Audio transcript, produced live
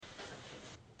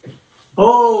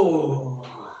Oh,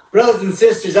 brothers and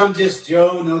sisters, I'm just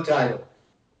Joe, no title.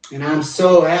 And I'm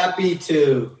so happy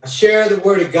to share the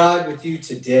Word of God with you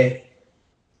today.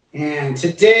 And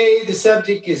today the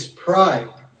subject is pride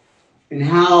and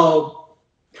how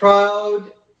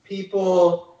proud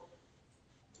people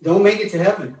don't make it to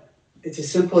heaven. It's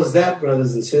as simple as that,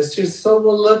 brothers and sisters. So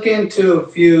we'll look into a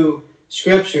few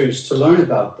scriptures to learn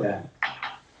about that.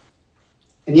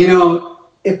 And you know,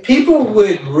 if people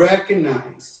would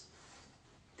recognize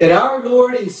that our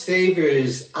Lord and Savior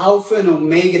is Alpha and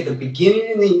Omega, the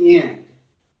beginning and the end,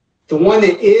 the one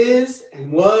that is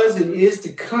and was and is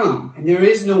to come, and there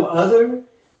is no other,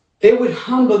 they would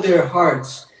humble their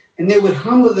hearts and they would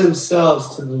humble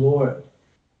themselves to the Lord.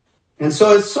 And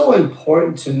so it's so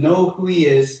important to know who He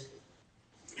is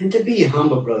and to be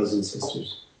humble, brothers and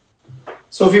sisters.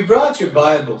 So if you brought your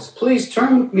Bibles, please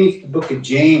turn with me to the book of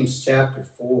James, chapter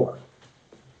 4.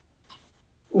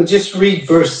 We'll just read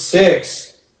verse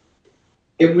 6.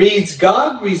 It reads,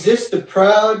 God resists the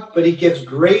proud, but He gives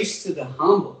grace to the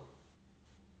humble.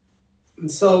 And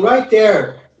so right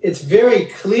there, it's very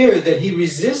clear that He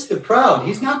resists the proud.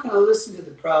 He's not going to listen to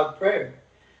the proud prayer.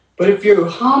 But if you're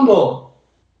humble,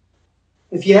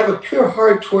 if you have a pure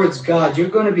heart towards God, you're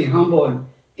going to be humble and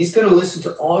He's going to listen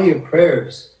to all your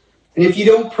prayers. And if you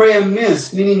don't pray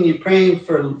amiss, meaning you're praying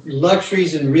for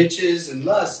luxuries and riches and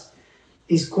lust,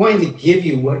 He's going to give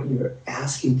you what you're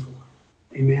asking for.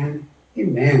 Amen.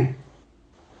 Amen.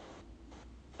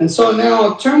 And so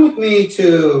now turn with me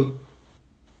to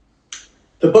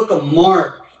the book of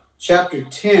Mark, chapter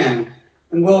 10,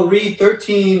 and we'll read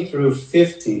 13 through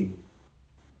 15.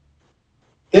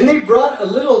 Then they brought a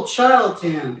little child to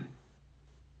Him,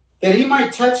 that He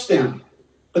might touch them.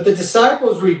 But the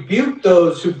disciples rebuked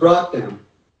those who brought them.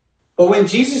 But when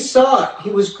Jesus saw it, He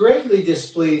was greatly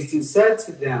displeased and said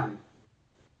to them,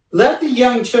 Let the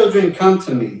young children come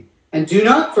to me, and do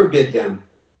not forbid them,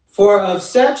 for of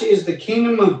such is the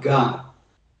kingdom of God.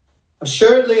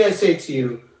 Assuredly I say to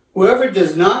you, whoever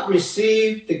does not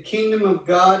receive the kingdom of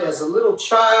God as a little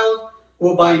child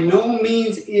will by no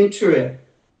means enter it.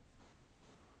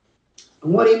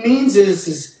 And what He means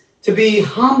is to be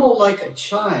humble like a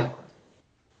child.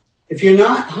 If you're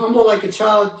not humble like a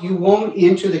child, you won't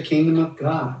enter the kingdom of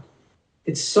God.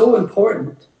 It's so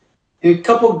important. And a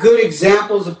couple good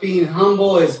examples of being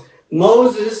humble is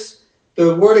Moses.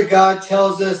 The Word of God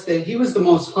tells us that he was the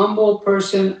most humble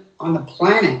person on the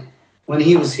planet when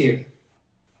he was here.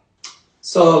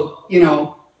 So, you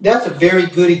know, that's a very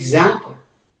good example.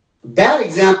 A bad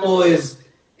example is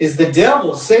the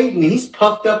devil, Satan. He's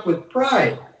puffed up with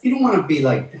pride. You don't want to be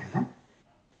like that.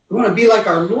 You want to be like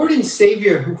our Lord and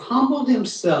Savior who humbled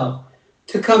Himself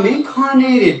to come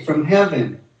incarnated from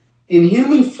heaven in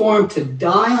human form to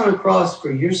die on a cross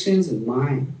for your sins and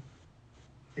mine.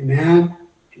 Amen.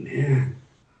 Amen.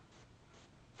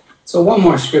 So one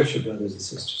more scripture, brothers and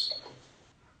sisters.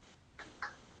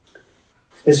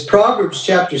 It's Proverbs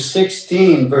chapter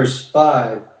 16, verse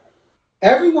 5.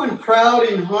 Everyone proud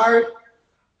in heart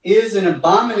is an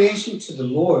abomination to the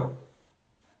Lord.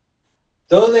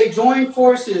 Though they join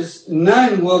forces,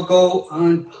 none will go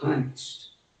unpunished.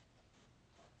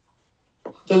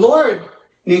 The Lord,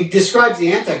 He describes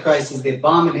the Antichrist as the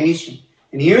abomination.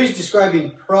 And here He's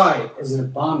describing pride as an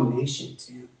abomination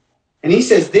to Him. And He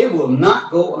says they will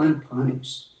not go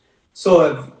unpunished.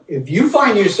 So if you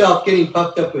find yourself getting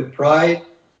puffed up with pride,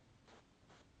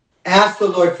 ask the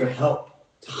Lord for help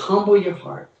to humble your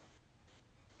heart.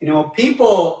 You know,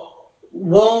 people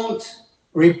won't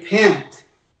repent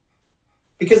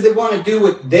because they want to do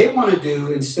what they want to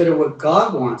do instead of what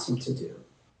God wants them to do.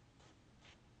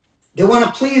 They want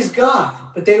to please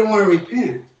God, but they don't want to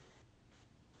repent.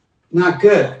 Not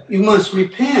good. You must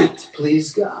repent to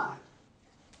please God.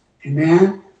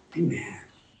 Amen? Amen.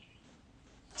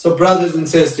 So brothers and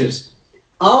sisters,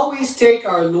 always take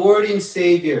our Lord and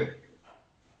Savior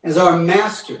as our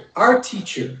master, our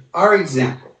teacher, our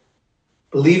example.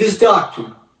 Believe His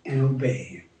doctrine and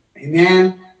obey Him.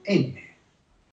 Amen? Amen.